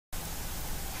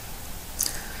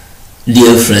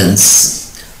Dear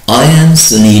friends, I am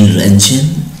Sunil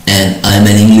Ranjan and I am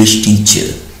an English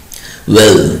teacher.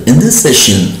 Well, in this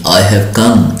session I have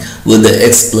come with the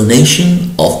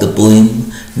explanation of the poem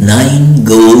 9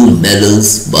 Gold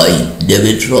Medals by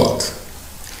David Roth.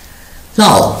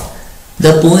 Now,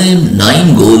 the poem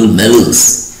 9 Gold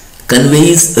Medals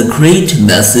conveys a great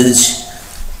message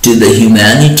to the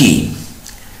humanity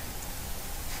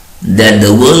that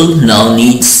the world now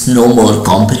needs no more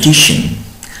competition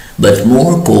but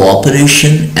more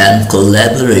cooperation and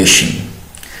collaboration.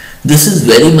 This is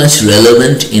very much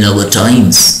relevant in our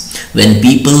times when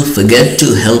people forget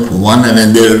to help one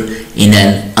another in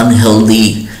an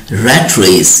unhealthy rat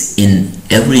race in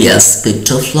every aspect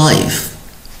of life.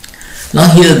 Now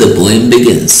here the poem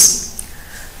begins.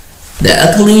 The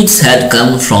athletes had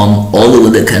come from all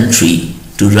over the country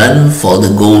to run for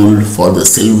the gold, for the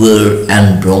silver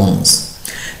and bronze.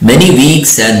 Many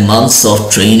weeks and months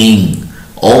of training,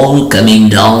 all coming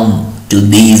down to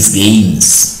these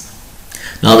games.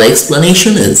 Now the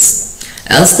explanation is,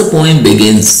 as the poem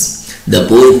begins, the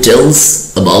poet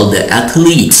tells about the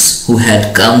athletes who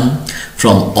had come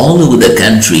from all over the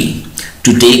country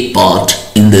to take part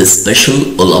in the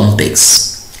Special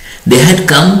Olympics. They had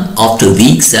come after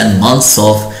weeks and months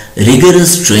of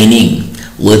rigorous training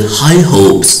with high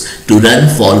hopes to run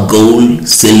for gold,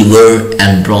 silver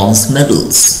and bronze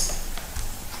medals.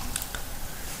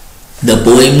 The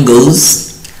poem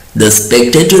goes, the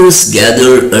spectators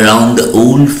gathered around the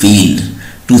old field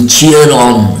to cheer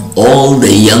on all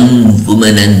the young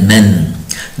women and men.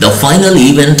 The final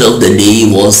event of the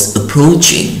day was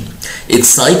approaching.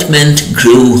 Excitement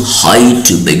grew high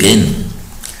to begin.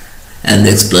 And the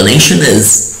explanation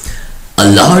is,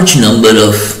 a large number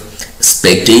of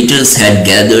spectators had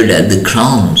gathered at the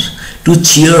ground to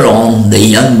cheer on the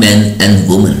young men and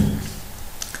women.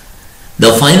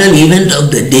 The final event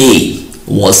of the day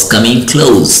was coming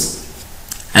close,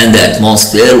 and the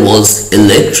atmosphere was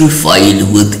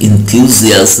electrified with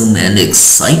enthusiasm and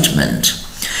excitement.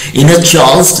 In a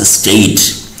charged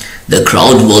state, the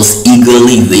crowd was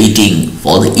eagerly waiting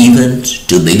for the event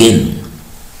to begin.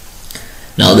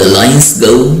 Now the lines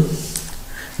go.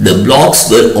 The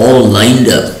blocks were all lined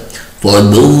up for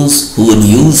those who would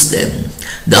use them.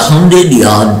 The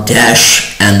 100-yard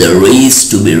dash and the race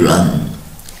to be run.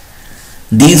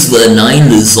 These were 9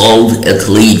 resolved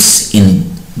athletes in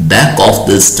back of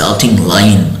the starting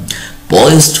line,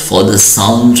 poised for the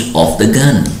sound of the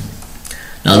gun.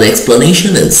 Now the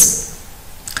explanation is,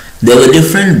 there were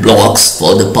different blocks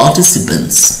for the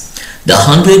participants. The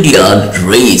 100-yard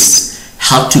race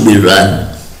had to be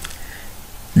run.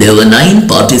 There were 9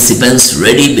 participants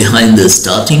ready behind the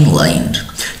starting line,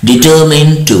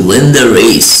 determined to win the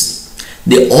race.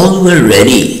 They all were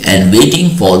ready and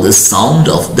waiting for the sound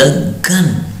of the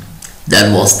gun.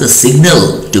 That was the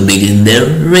signal to begin their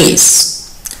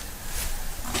race.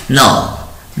 Now,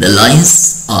 the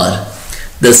lines are,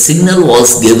 the signal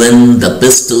was given, the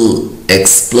pistol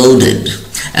exploded,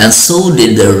 and so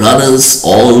did the runners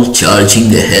all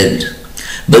charging ahead.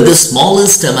 But the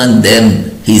smallest among them,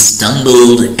 he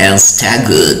stumbled and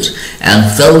staggered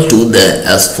and fell to the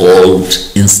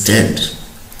asphalt instead.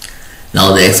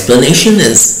 Now the explanation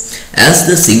is, as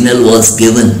the signal was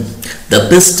given, the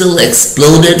pistol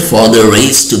exploded for the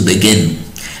race to begin,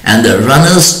 and the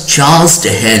runners charged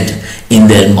ahead in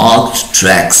their marked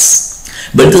tracks.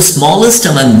 But the smallest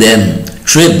among them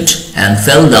tripped and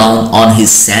fell down on his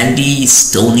sandy,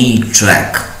 stony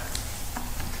track.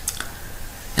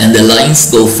 And the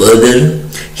lines go further.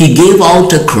 He gave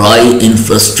out a cry in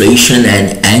frustration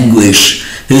and anguish.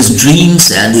 His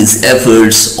dreams and his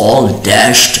efforts all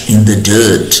dashed in the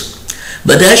dirt.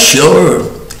 But as sure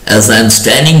as I am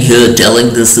standing here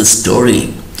telling this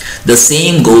story, the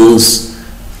same goes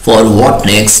for what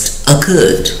next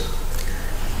occurred.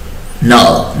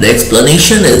 Now, the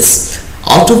explanation is,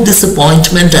 out of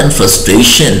disappointment and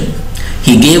frustration,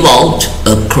 he gave out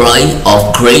a cry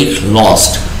of great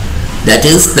loss, that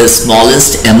is, the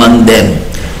smallest among them.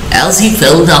 As he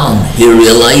fell down, he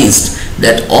realized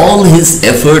that all his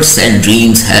efforts and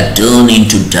dreams had turned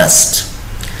into dust.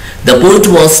 The poet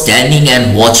was standing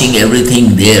and watching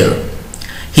everything there.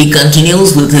 He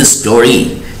continues with his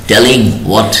story, telling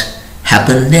what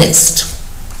happened next.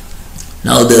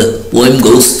 Now the poem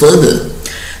goes further.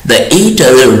 The 8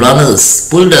 other runners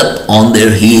pulled up on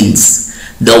their heels,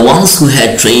 the ones who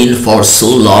had trained for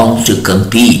so long to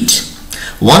compete.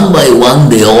 One by one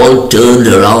they all turned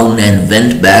around and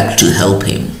went back to help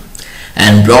him,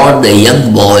 and brought the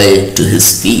young boy to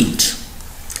his feet.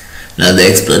 Now the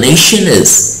explanation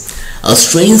is, a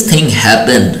strange thing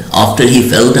happened after he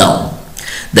fell down.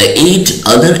 The 8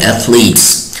 other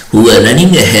athletes who were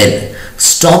running ahead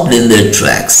stopped in their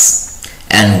tracks,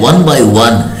 and one by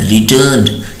one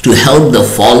returned to help the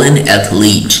fallen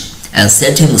athlete and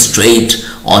set him straight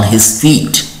on his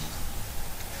feet.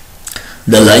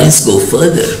 The lines go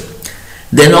further.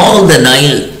 Then all the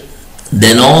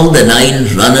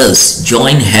nine runners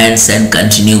joined hands and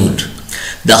continued.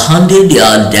 The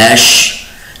 100-yard dash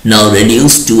now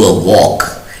reduced to a walk,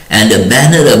 and a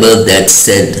banner above that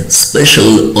said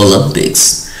Special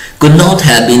Olympics could not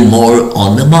have been more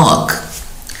on the mark.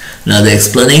 Now the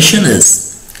explanation is,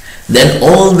 then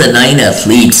all the 9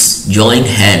 athletes joined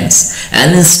hands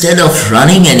and instead of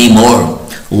running anymore,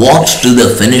 walked to the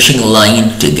finishing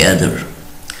line together.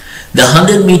 The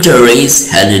 100-meter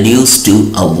race had reduced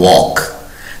to a walk.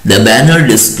 The banner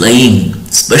displaying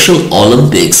Special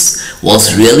Olympics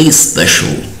was really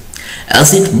special,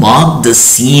 as it marked the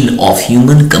scene of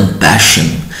human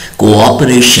compassion,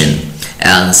 cooperation,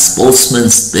 and sportsman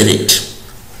spirit.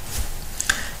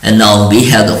 And now we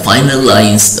have the final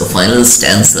lines, the final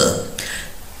stanza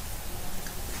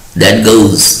that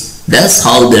goes, that's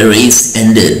how the race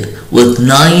ended with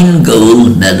 9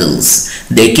 gold medals.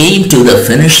 They came to the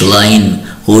finish line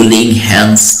holding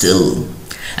hands still,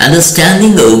 and a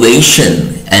standing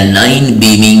ovation and 9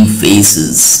 beaming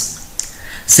faces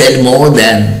said more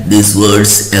than these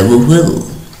words ever will.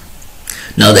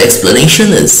 Now the explanation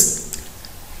is,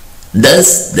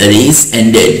 thus the race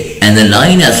ended and the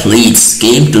 9 athletes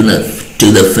came to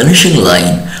the finishing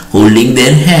line holding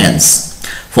their hands.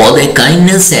 For their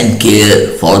kindness and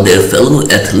care for their fellow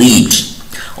athlete,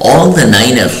 all the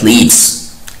 9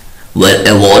 athletes were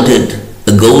awarded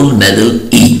a gold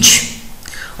medal each.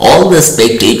 All the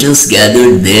spectators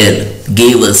gathered there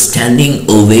gave a standing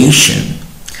ovation.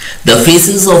 The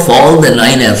faces of all the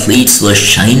 9 athletes were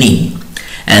shining,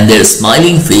 and their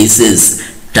smiling faces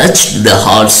touched the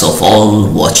hearts of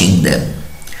all watching them.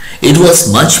 It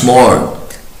was much more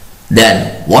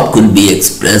than what could be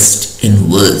expressed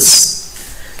in words.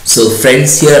 So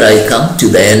friends, here I come to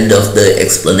the end of the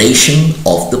explanation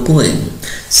of the poem.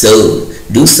 So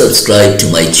do subscribe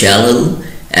to my channel,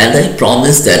 and I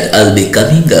promise that I'll be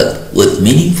coming up with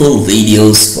meaningful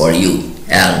videos for you,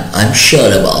 and I'm sure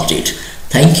about it.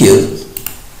 Thank you.